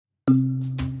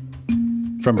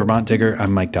From Vermont Digger,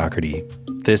 I'm Mike Dougherty.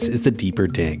 This is The Deeper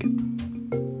Dig.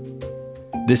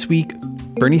 This week,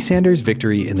 Bernie Sanders'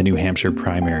 victory in the New Hampshire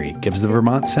primary gives the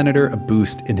Vermont senator a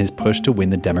boost in his push to win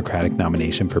the Democratic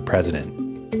nomination for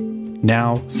president.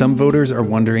 Now, some voters are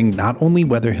wondering not only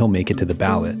whether he'll make it to the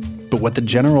ballot, but what the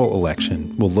general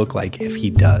election will look like if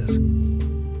he does.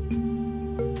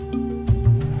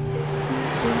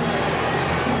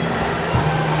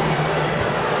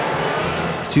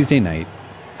 It's Tuesday night.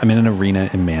 I'm in an arena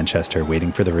in Manchester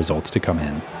waiting for the results to come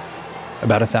in.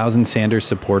 About 1,000 Sanders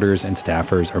supporters and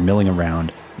staffers are milling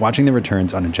around, watching the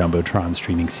returns on a jumbotron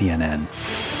streaming CNN.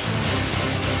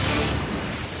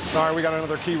 Sorry, we got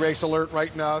another key race alert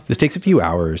right now. This takes a few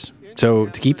hours, so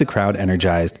to keep the crowd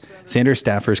energized, Sanders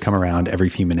staffers come around every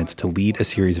few minutes to lead a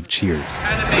series of cheers.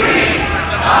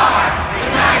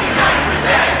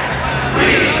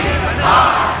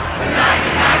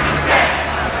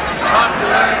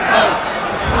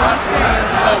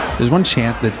 There's one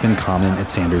chant that's been common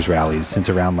at Sanders rallies since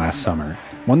around last summer,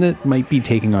 one that might be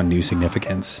taking on new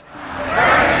significance.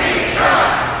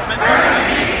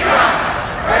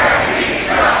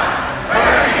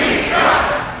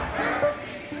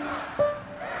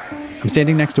 I'm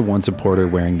standing next to one supporter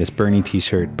wearing this Bernie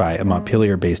t-shirt by a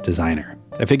Montpelier-based designer.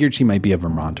 I figured she might be a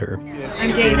Vermonter.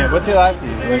 I'm Dana. What's your last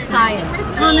name?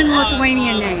 Lysias. Common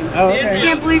Lithuanian name. Oh, okay. I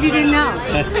can't believe you didn't know.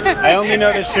 I only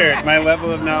know the shirt. My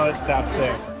level of knowledge stops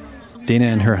there. Dana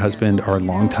and her husband are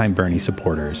longtime Bernie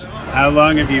supporters. How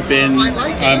long have you been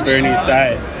on Bernie's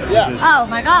side? Oh,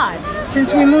 my God.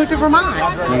 Since we moved to Vermont.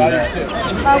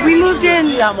 We moved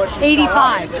in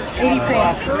 85,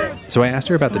 84. So I asked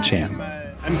her about the chant.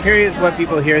 I'm curious what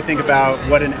people here think about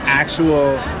what an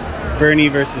actual Bernie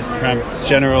versus Trump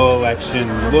general election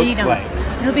looks like.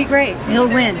 He'll be great. He'll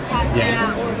win.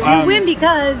 Yeah. He'll win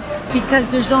because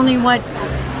there's only,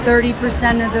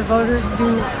 30% of the voters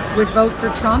who would vote for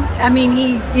Trump. I mean,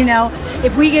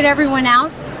 if we get everyone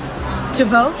out to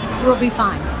vote, we'll be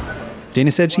fine.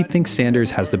 Dana said she thinks Sanders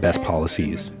has the best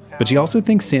policies, but she also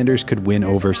thinks Sanders could win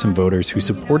over some voters who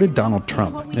supported Donald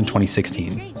Trump in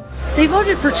 2016. They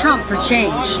voted for Trump for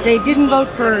change. They didn't vote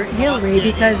for Hillary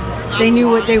because they knew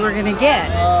what they were going to get.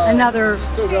 Another,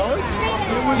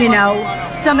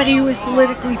 somebody who was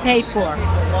politically paid for.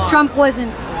 Trump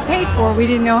wasn't paid for. We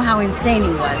didn't know how insane he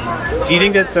was. Do you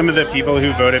think that some of the people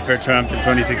who voted for Trump in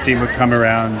 2016 would come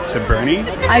around to Bernie?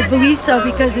 I believe so,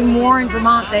 because in Warren,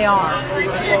 Vermont, they are.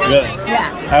 Really?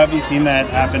 Yeah. How have you seen that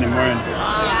happen in Warren?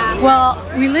 Well,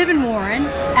 we live in Warren,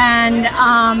 and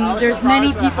there's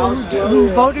many people who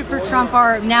voted for Trump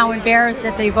are now embarrassed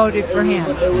that they voted for him.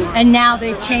 And now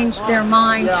they've changed their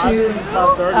mind to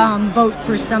vote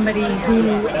for somebody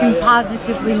who can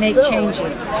positively make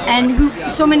changes and who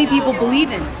so many people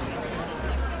believe in.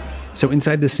 So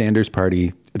inside the Sanders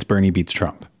party, it's Bernie beats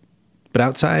Trump. But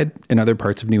outside, in other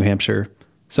parts of New Hampshire,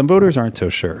 some voters aren't so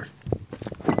sure.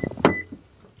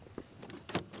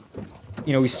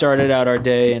 We started out our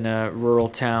day in a rural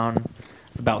town,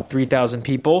 about 3,000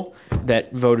 people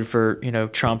that voted for,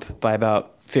 Trump by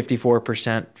about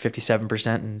 54%,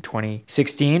 57% in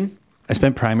 2016. I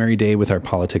spent primary day with our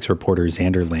politics reporter,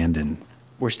 Xander Landon.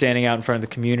 We're standing out in front of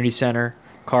the community center.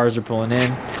 Cars are pulling in.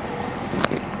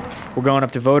 We're going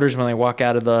up to voters when they walk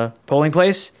out of the polling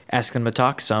place, asking them to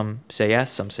talk. Some say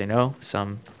yes, some say no.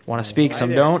 Some want to speak,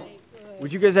 some don't.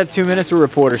 Would you guys have 2 minutes with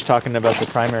reporters talking about the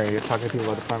primary? You're talking to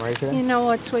people about the primary today? You know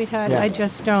what, sweetheart? Yeah. I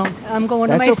just don't. I'm going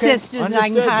to That's my okay. sister's and I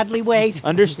can hardly wait.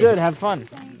 Understood. Have fun.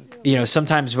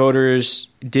 Sometimes voters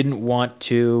didn't want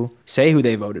to say who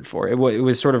they voted for. It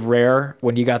was sort of rare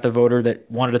when you got the voter that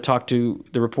wanted to talk to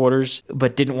the reporters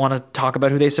but didn't want to talk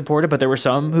about who they supported. But there were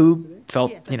some who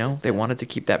felt, they wanted to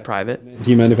keep that private.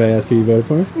 Do you mind if I ask who you voted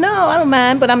for? No, I don't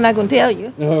mind, but I'm not going to tell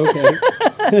you. Oh,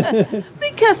 okay.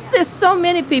 Because there's so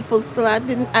many people, so I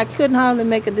couldn't hardly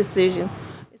make a decision.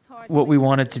 What we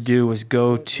wanted to do was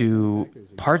go to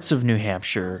parts of New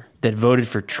Hampshire that voted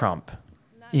for Trump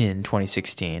in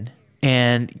 2016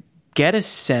 and get a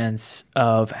sense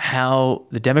of how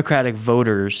the Democratic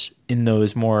voters in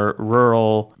those more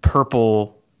rural,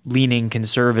 purple-leaning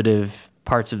conservative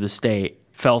parts of the state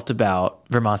felt about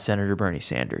Vermont Senator Bernie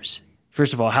Sanders.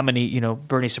 First of all, how many,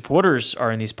 Bernie supporters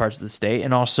are in these parts of the state,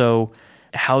 and also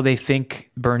how they think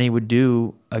Bernie would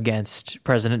do against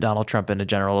President Donald Trump in a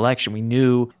general election. We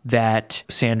knew that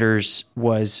Sanders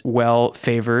was well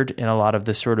favored in a lot of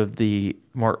the sort of the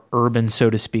more urban, so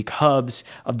to speak, hubs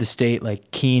of the state,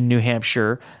 like Keene, New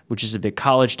Hampshire, which is a big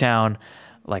college town,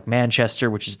 like Manchester,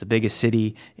 which is the biggest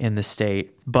city in the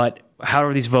state. But how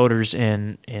are these voters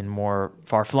in more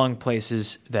far-flung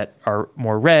places that are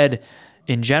more red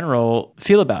in general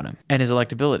feel about him and his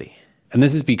electability? And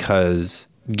this is because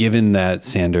given that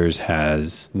Sanders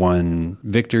has won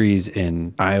victories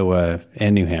in Iowa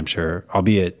and New Hampshire,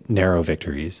 albeit narrow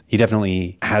victories, he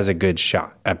definitely has a good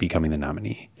shot at becoming the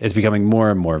nominee. It's becoming more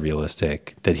and more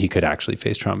realistic that he could actually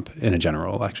face Trump in a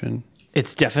general election.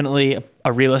 It's definitely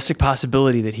a realistic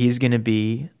possibility that he's going to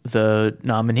be the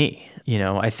nominee.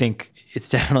 I think it's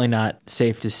definitely not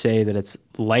safe to say that it's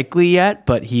likely yet,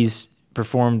 but he's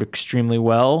performed extremely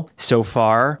well so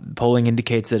far. Polling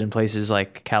indicates that in places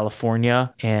like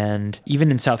California and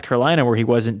even in South Carolina, where he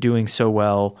wasn't doing so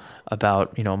well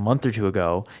about a month or two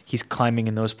ago, he's climbing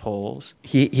in those polls.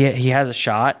 He has a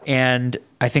shot, and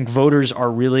I think voters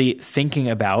are really thinking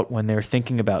about, when they're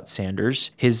thinking about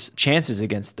Sanders, his chances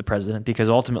against the president, because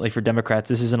ultimately for Democrats,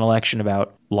 this is an election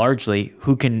about largely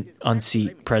who can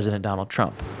unseat President Donald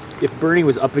Trump. If Bernie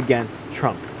was up against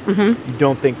Trump, you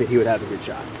don't think that he would have a good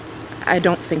shot? I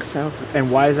don't think so.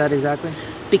 And why is that exactly?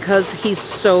 Because he's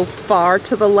so far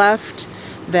to the left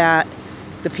that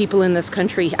the people in this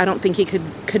country, I don't think he could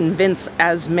convince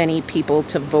as many people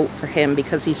to vote for him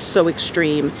because he's so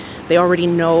extreme. They already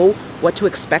know what to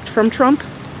expect from Trump.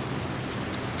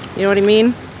 You know what I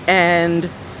mean? And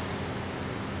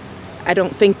I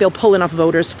don't think they'll pull enough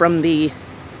voters from the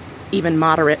even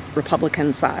moderate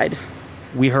Republican side.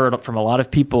 We heard from a lot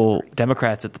of people,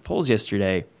 Democrats at the polls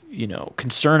yesterday,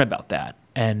 concern about that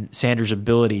and Sanders'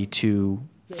 ability to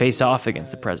face off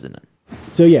against the president.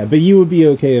 So yeah, but you would be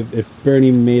okay if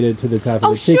Bernie made it to the top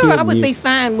of the ticket? Oh, sure, I would be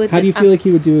fine with it. How do you feel like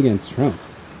he would do against Trump?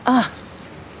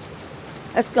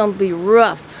 That's going to be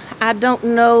rough. I don't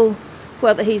know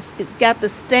whether he's got the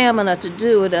stamina to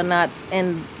do it or not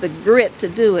and the grit to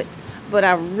do it, but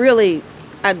I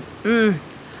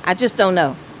just don't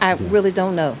know. I really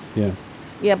don't know. Yeah.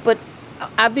 Yeah, but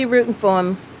I'd be rooting for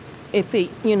him if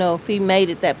he made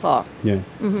it that far. Yeah.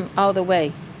 All the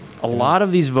way. A lot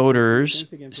of these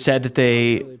voters said that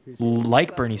they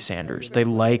like Bernie Sanders. They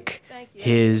like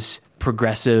his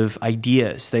progressive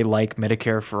ideas. They like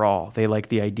Medicare for all. They like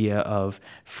the idea of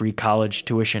free college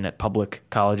tuition at public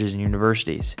colleges and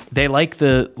universities. They like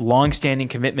the longstanding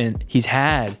commitment he's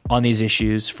had on these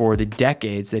issues for the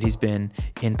decades that he's been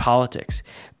in politics.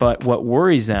 But what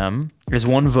worries them, as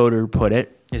one voter put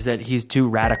it, is that he's too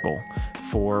radical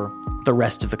for the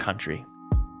rest of the country.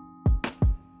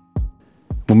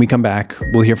 When we come back,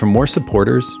 we'll hear from more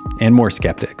supporters and more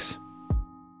skeptics.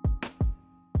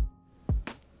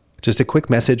 Just a quick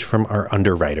message from our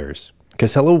underwriters.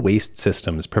 Casella Waste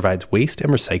Systems provides waste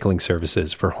and recycling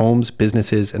services for homes,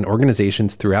 businesses, and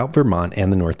organizations throughout Vermont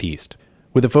and the Northeast.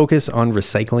 With a focus on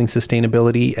recycling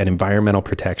sustainability and environmental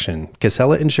protection,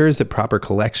 Casella ensures that proper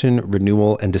collection,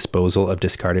 renewal, and disposal of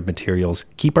discarded materials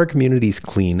keep our communities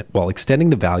clean while extending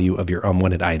the value of your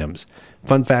unwanted items.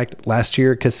 Fun fact, last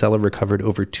year, Casella recovered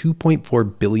over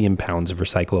 2.4 billion pounds of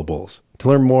recyclables. To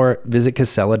learn more, visit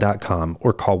Casella.com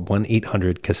or call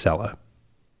 1-800-CASELLA.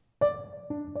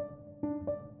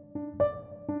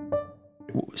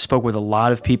 Spoke with a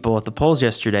lot of people at the polls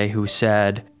yesterday who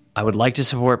said, I would like to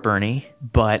support Bernie,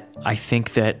 but I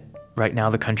think that right now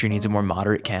the country needs a more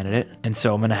moderate candidate, and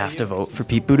so I'm going to have to vote for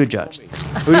Pete Buttigieg.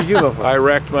 Who did you vote for? I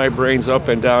racked my brains up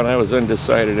and down. I was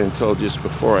undecided until just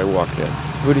before I walked in.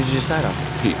 Who did you decide on?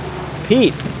 Pete.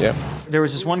 Pete? Yeah. There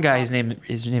was this one guy, his name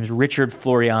is Richard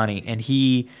Floriani, and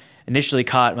he initially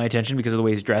caught my attention because of the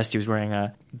way he's dressed. He was wearing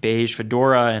a beige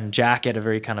fedora and jacket, a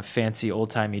very kind of fancy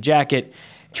old-timey jacket.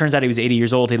 Turns out he was 80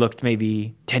 years old. He looked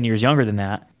maybe 10 years younger than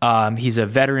that. He's a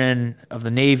veteran of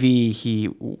the Navy. He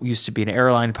used to be an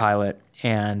airline pilot.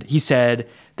 And he said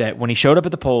that when he showed up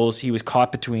at the polls, he was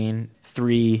caught between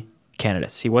three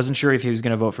candidates. He wasn't sure if he was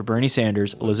going to vote for Bernie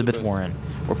Sanders, Elizabeth Warren,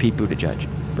 or Pete Buttigieg.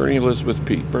 Bernie, Elizabeth,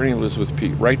 Pete. Bernie, Elizabeth,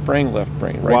 Pete. Right brain, left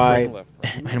brain. Right Why? brain, left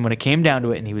brain. And when it came down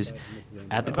to it and he was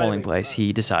at the polling place,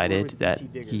 he decided that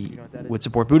he would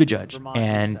support Buttigieg.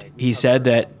 And he said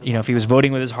that, if he was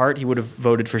voting with his heart, he would have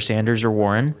voted for Sanders or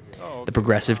Warren, the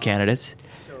progressive candidates.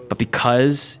 But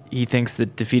because he thinks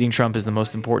that defeating Trump is the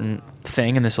most important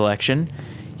thing in this election,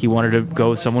 he wanted to go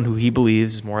with someone who he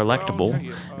believes is more electable.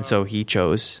 And so he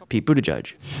chose Pete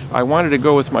Buttigieg. I wanted to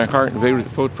go with my heart and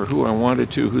vote for who I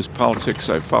wanted to, whose politics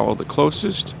I follow the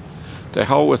closest. To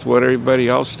hell with what everybody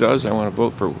else does. I want to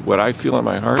vote for what I feel in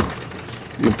my heart.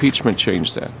 The impeachment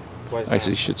changed that. I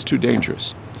say, it's too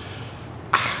dangerous.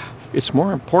 It's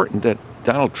more important that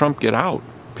Donald Trump get out,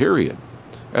 period.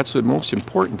 That's the most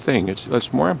important thing.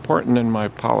 That's more important than my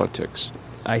politics.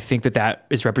 I think that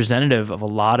is representative of a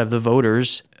lot of the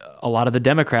voters, a lot of the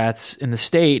Democrats in the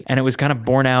state, and it was kind of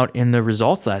borne out in the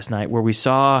results last night where we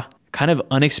saw kind of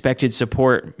unexpected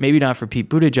support, maybe not for Pete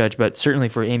Buttigieg, but certainly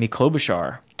for Amy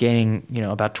Klobuchar, gaining,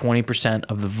 about 20%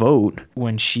 of the vote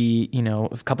when she, a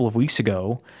couple of weeks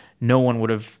ago, no one would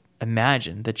have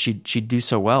imagined that she'd do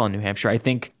so well in New Hampshire. I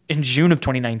think in June of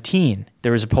 2019,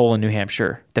 there was a poll in New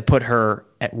Hampshire that put her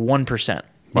at 1%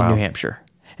 in New Hampshire,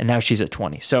 and now she's at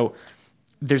 20. So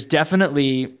there's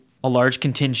definitely a large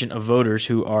contingent of voters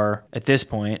who are, at this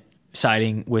point,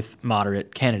 siding with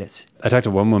moderate candidates. I talked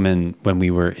to one woman when we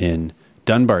were in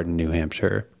Dunbarton, New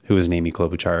Hampshire, who was an Amy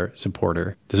Klobuchar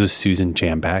supporter. This was Susan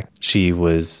Jamback. She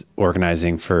was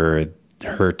organizing for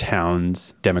her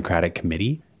town's Democratic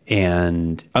committee.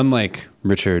 And unlike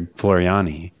Richard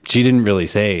Floriani, she didn't really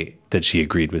say that she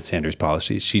agreed with Sanders'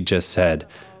 policies. She just said,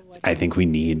 I think we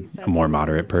need a more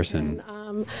moderate person.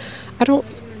 I don't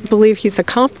believe he's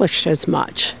accomplished as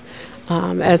much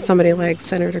as somebody like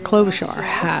Senator Klobuchar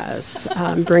has,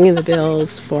 bringing the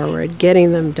bills forward,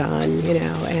 getting them done,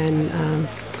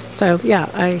 so yeah,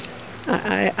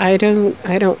 I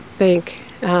don't think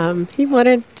he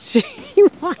wanted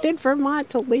Vermont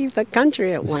to leave the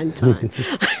country at one time.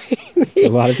 A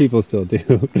lot of people still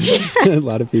do. Yes. A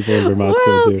lot of people in Vermont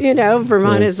still do.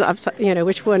 Vermont is upside.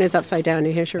 Which one is upside down?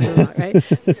 New Hampshire, Vermont,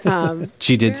 right?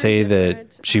 She did say that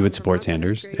she would support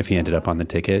Sanders if he ended up on the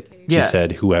ticket. She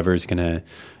said whoever's going to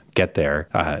get there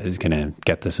is going to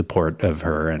get the support of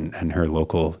her and her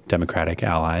local Democratic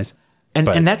allies. And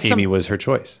that's Amy was her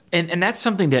choice. And that's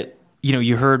something that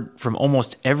you heard from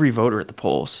almost every voter at the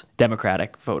polls,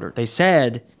 Democratic voter. They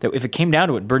said that if it came down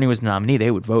to it, Bernie was the nominee, they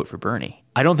would vote for Bernie.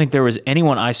 I don't think there was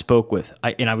anyone I spoke with.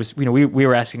 We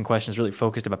were asking questions really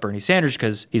focused about Bernie Sanders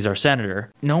because he's our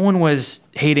senator. No one was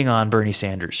hating on Bernie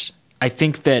Sanders. I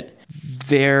think that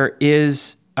there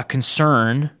is a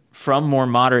concern from more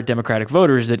moderate Democratic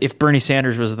voters that if Bernie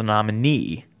Sanders was the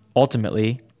nominee,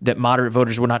 ultimately, that moderate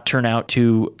voters would not turn out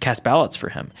to cast ballots for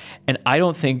him. And I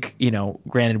don't think,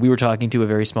 granted, we were talking to a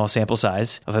very small sample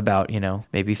size of about,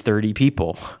 maybe 30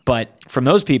 people. But from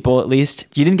those people, at least,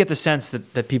 you didn't get the sense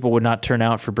that people would not turn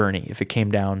out for Bernie if it came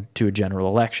down to a general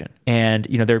election. And,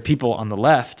 there are people on the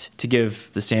left, to give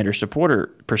the Sanders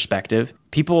supporter perspective,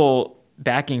 people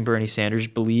backing Bernie Sanders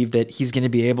believe that he's going to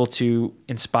be able to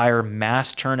inspire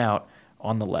mass turnout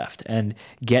on the left and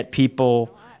get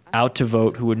people out to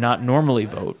vote who would not normally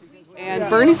vote. And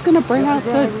Bernie's going to bring out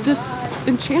the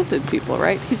disenchanted people,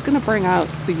 right? He's going to bring out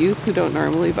the youth who don't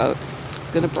normally vote.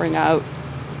 He's going to bring out,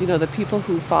 the people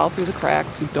who fall through the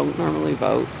cracks, who don't normally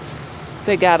vote.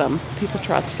 They get him. People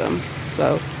trust him.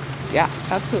 So, yeah,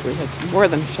 absolutely has more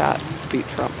than a shot to beat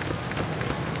Trump.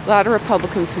 A lot of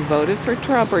Republicans who voted for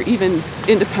Trump, or even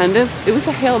independents, it was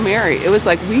a Hail Mary. It was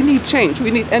like, we need change. We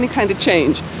need any kind of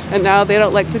change. And now they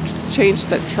don't like the change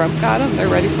that Trump got them. They're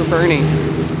ready for Bernie.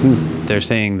 They're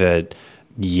saying that,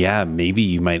 maybe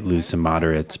you might lose some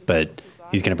moderates, but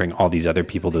he's going to bring all these other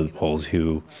people to the polls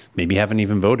who maybe haven't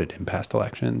even voted in past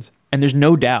elections. And there's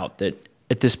no doubt that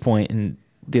at this point in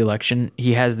the election,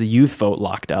 he has the youth vote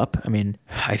locked up. I mean,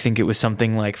 I think it was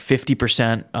something like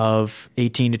 50% of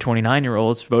 18 to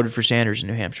 29-year-olds voted for Sanders in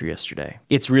New Hampshire yesterday.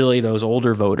 It's really those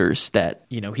older voters that,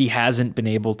 he hasn't been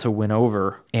able to win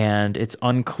over, and it's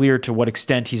unclear to what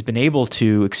extent he's been able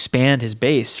to expand his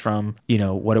base from,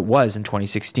 what it was in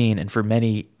 2016. And for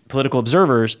many political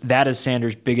observers, that is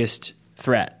Sanders' biggest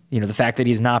threat. The fact that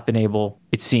he's not been able,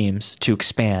 it seems, to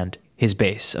expand his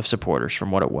base of supporters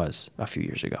from what it was a few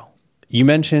years ago. You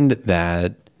mentioned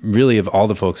that really of all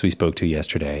the folks we spoke to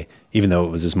yesterday, even though it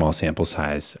was a small sample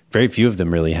size, very few of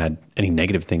them really had any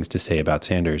negative things to say about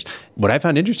Sanders. What I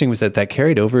found interesting was that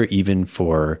carried over even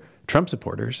for Trump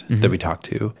supporters that we talked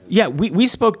to. Yeah, we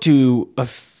spoke to a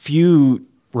few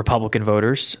Republican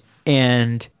voters,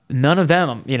 and none of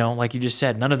them, like you just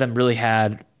said, none of them really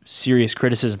had serious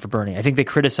criticism for Bernie. I think they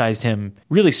criticized him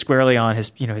really squarely on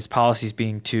his policies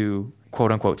being too,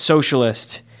 quote unquote,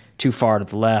 socialist, too far to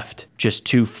the left, just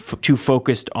too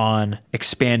focused on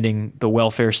expanding the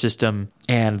welfare system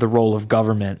and the role of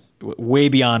government way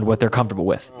beyond what they're comfortable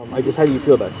with. I guess, how do you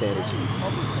feel about Sanders?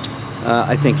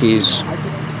 I think he's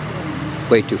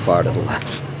way too far to the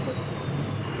left.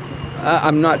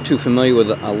 I'm not too familiar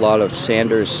with a lot of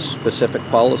Sanders' specific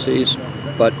policies,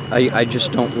 but I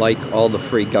just don't like all the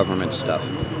free government stuff.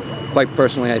 Quite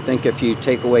personally, I think if you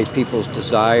take away people's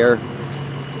desire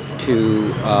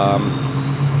to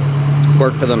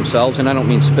work for themselves, and I don't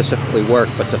mean specifically work,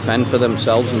 but defend for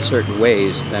themselves in certain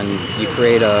ways, then you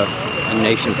create a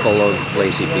nation full of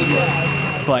lazy people.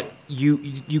 But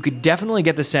you could definitely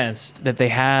get the sense that they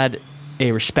had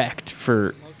a respect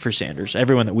for for Sanders,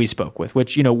 everyone that we spoke with,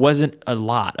 which, wasn't a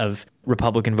lot of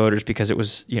Republican voters because it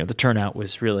was, the turnout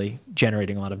was really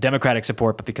generating a lot of Democratic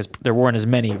support, but because there weren't as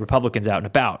many Republicans out and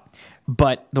about.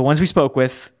 But the ones we spoke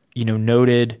with,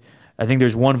 noted, I think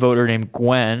there's one voter named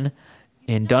Gwen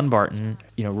in Dunbarton,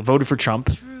 voted for Trump,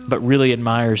 but really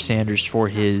admires Sanders for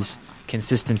his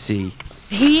consistency.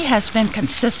 He has been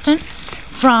consistent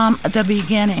from the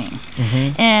beginning.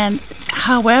 Mm-hmm. And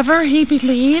however he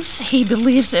believes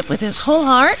it with his whole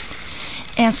heart,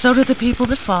 and so do the people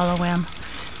that follow him.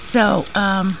 So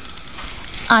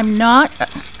I'm not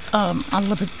a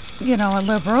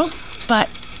liberal, but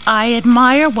I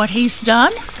admire what he's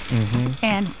done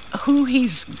and who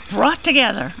he's brought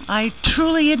together. I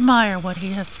truly admire what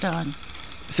he has done.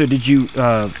 So did you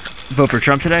vote for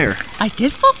Trump today, or? I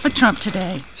did vote for Trump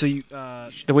today. So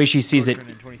the way she sees it,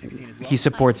 he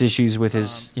supports issues with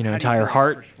his entire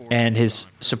heart, and his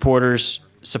supporters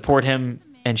support him,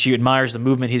 and she admires the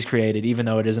movement he's created, even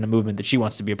though it isn't a movement that she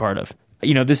wants to be a part of.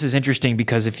 This is interesting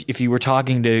because if you were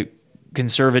talking to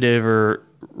conservative or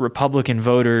Republican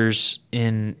voters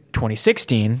in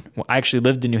 2016, I actually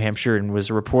lived in New Hampshire and was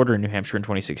a reporter in New Hampshire in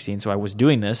 2016, so I was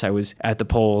doing this. I was at the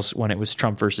polls when it was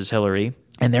Trump versus Hillary,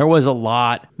 and there was a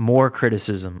lot more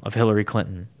criticism of Hillary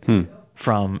Clinton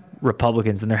from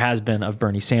Republicans than there has been of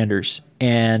Bernie Sanders.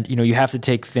 And, you have to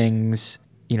take things,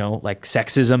 like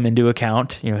sexism into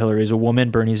account. Hillary is a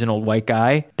woman, Bernie's an old white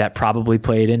guy. That probably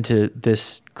played into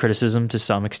this criticism to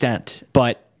some extent.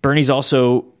 But Bernie's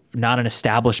also not an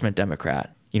establishment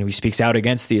Democrat. He speaks out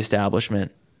against the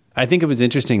establishment. I think it was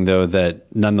interesting, though,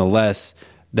 that nonetheless,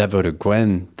 that voter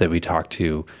Gwen that we talked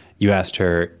to, you asked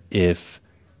her if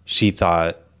she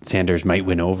thought Sanders might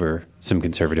win over some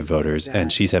conservative voters,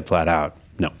 and she said flat out,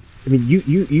 no. I mean,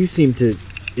 you seem to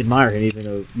admire him, even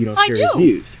though you don't share his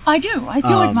views. I do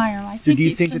admire him. So do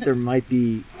you think that there might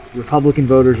be Republican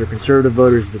voters or conservative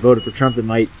voters that voted for Trump that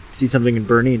might see something in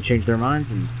Bernie and change their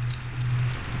minds? And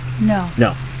No.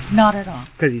 Not at all.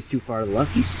 Because he's too far to the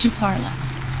left? He's too far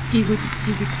left. He would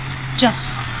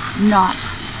just not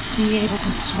be able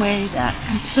to sway that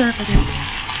conservative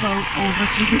vote over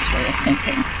to his way of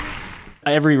thinking.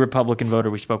 Every Republican voter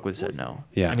we spoke with said no.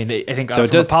 Yeah. I mean, I think from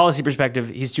a policy perspective,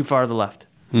 he's too far to the left.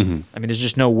 Mm-hmm. I mean, there's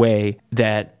just no way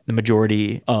that the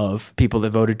majority of people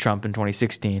that voted Trump in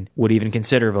 2016 would even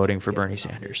consider voting for Bernie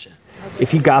Sanders.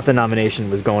 If he got the nomination,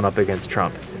 was going up against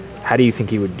Trump, how do you think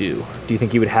he would do? Do you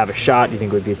think he would have a shot? Do you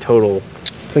think it would be a total...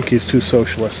 I think he's too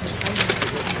socialist.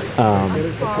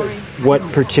 What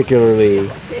particularly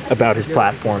about his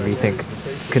platform do you think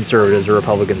conservatives or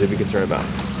Republicans would be concerned about?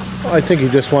 Well, I think he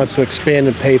just wants to expand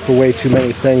and pay for way too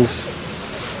many things.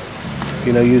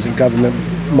 Using government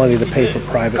money to pay for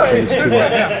private things too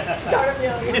much.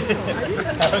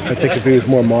 I think if he was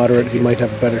more moderate, he might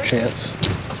have a better chance.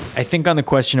 I think on the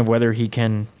question of whether he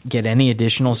can get any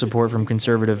additional support from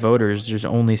conservative voters, there's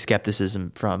only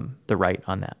skepticism from the right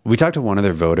on that. We talked to one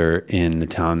other voter in the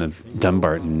town of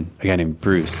Dumbarton, a guy named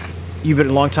Bruce. You've been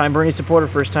a long-time Bernie supporter,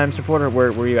 first-time supporter?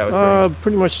 Where were you at with Bernie?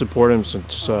 Pretty much support him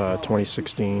since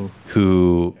 2016.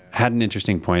 Who had an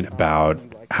interesting point about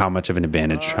how much of an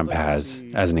advantage Trump has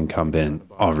as an incumbent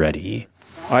already.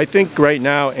 I think right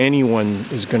now anyone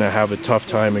is going to have a tough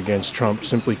time against Trump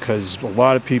simply because a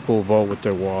lot of people vote with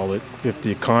their wallet. If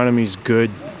the economy's good,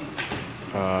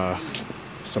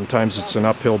 sometimes it's an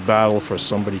uphill battle for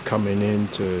somebody coming in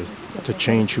to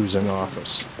change who's in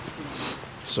office.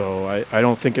 So I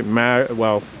don't think it matters.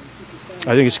 Well,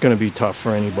 I think it's going to be tough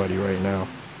for anybody right now.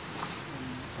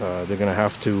 They're going to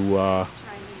have to,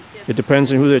 it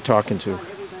depends on who they're talking to.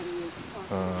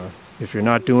 If you're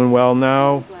not doing well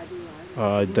now,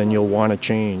 then you'll want to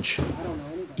change.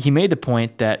 He made the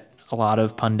point that a lot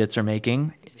of pundits are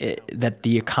making, that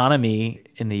the economy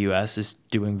in the U.S. is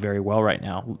doing very well right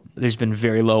now. There's been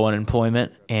very low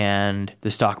unemployment, and the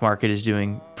stock market is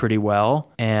doing pretty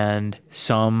well, and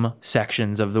some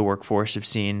sections of the workforce have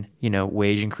seen,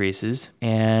 wage increases,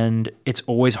 and it's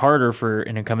always harder for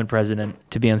an incumbent president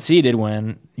to be unseated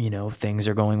when, things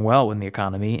are going well in the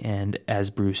economy, and as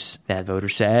Bruce, that voter,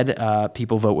 said,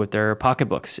 people vote with their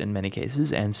pocketbooks in many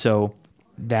cases, and so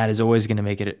that is always going to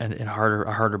make it a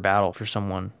harder battle for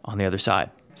someone on the other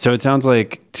side. So it sounds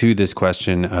like, to this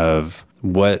question of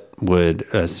what would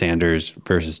a Sanders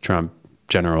versus Trump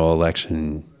general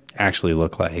election actually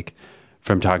look like,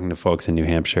 from talking to folks in New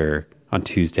Hampshire on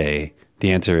Tuesday,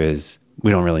 the answer is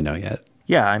we don't really know yet.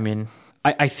 Yeah, I mean,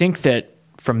 I think that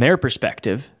from their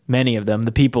perspective, many of them,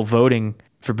 the people voting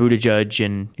for Buttigieg,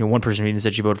 and one person even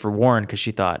said she voted for Warren because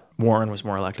she thought Warren was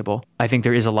more electable. I think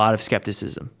there is a lot of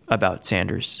skepticism about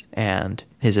Sanders and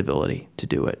his ability to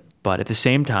do it. But at the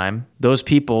same time, those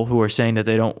people who are saying that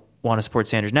they don't want to support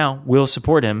Sanders now will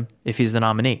support him if he's the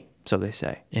nominee. So they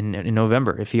say in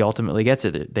November, if he ultimately gets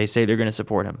it, they say they're going to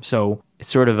support him. So it's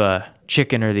sort of a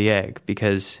chicken or the egg,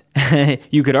 because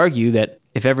you could argue that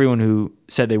if everyone who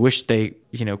said they wished they,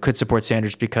 could support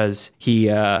Sanders because he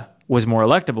was more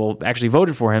electable actually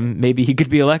voted for him, maybe he could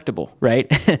be electable,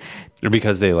 right? Or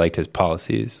because they liked his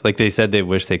policies. Like they said they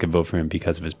wish they could vote for him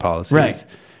because of his policies. Right.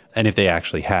 And if they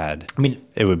actually had,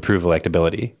 it would prove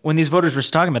electability. When these voters were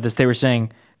talking about this, they were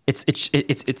saying,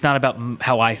 it's not about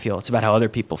how I feel, it's about how other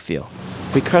people feel.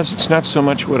 Because it's not so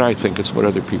much what I think, it's what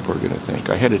other people are going to think.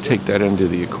 I had to take that into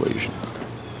the equation.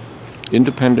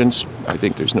 Independents, I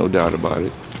think there's no doubt about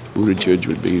it. Buttigieg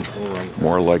would be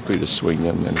more likely to swing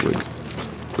them than would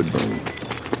Bernie.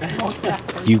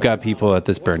 You've got people at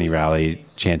this Bernie rally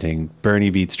chanting,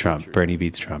 Bernie beats Trump, Bernie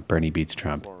beats Trump, Bernie beats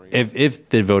Trump. If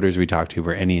the voters we talked to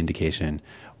were any indication,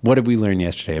 what did we learn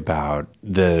yesterday about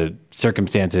the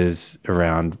circumstances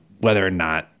around whether or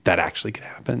not that actually could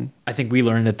happen? I think we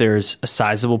learned that there's a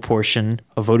sizable portion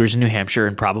of voters in New Hampshire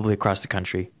and probably across the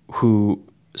country who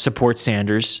support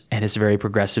Sanders and his very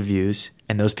progressive views,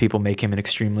 and those people make him an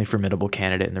extremely formidable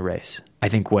candidate in the race. I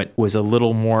think what was a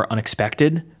little more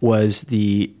unexpected was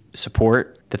the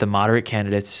support that the moderate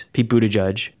candidates, Pete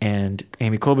Buttigieg and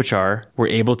Amy Klobuchar, were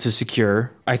able to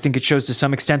secure. I think it shows to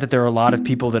some extent that there are a lot of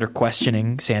people that are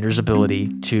questioning Sanders' ability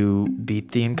to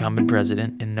beat the incumbent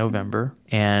president in November,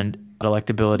 and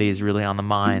electability is really on the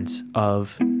minds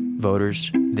of voters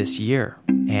this year.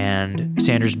 And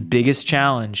Sanders' biggest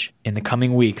challenge in the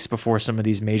coming weeks before some of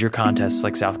these major contests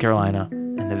like South Carolina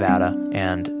and Nevada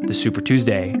and the Super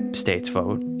Tuesday states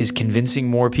vote is convincing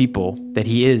more people that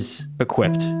he is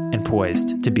equipped and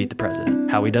poised to beat the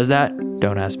president. How he does that,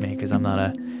 don't ask me, because I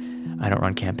don't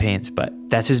run campaigns, but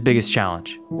that's his biggest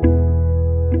challenge.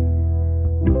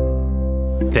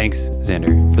 Thanks,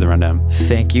 Xander, for the rundown.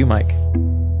 Thank you, Mike.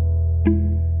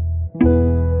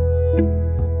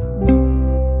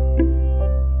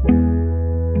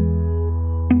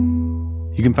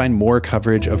 You can find more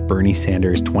coverage of Bernie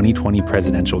Sanders' 2020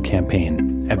 presidential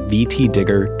campaign at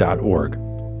vtdigger.org.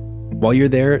 While you're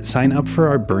there, sign up for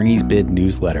our Bernie's Bid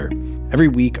newsletter. Every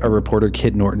week, our reporter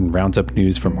Kit Norton rounds up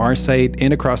news from our site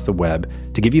and across the web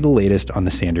to give you the latest on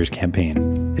the Sanders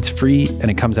campaign. It's free and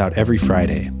it comes out every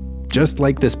Friday. Just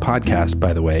like this podcast,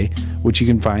 by the way, which you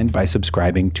can find by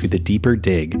subscribing to The Deeper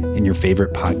Dig in your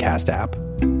favorite podcast app.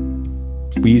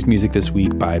 We use music this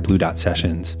week by Blue Dot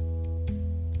Sessions.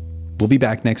 We'll be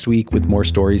back next week with more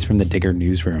stories from the Digger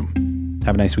newsroom.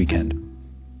 Have a nice weekend.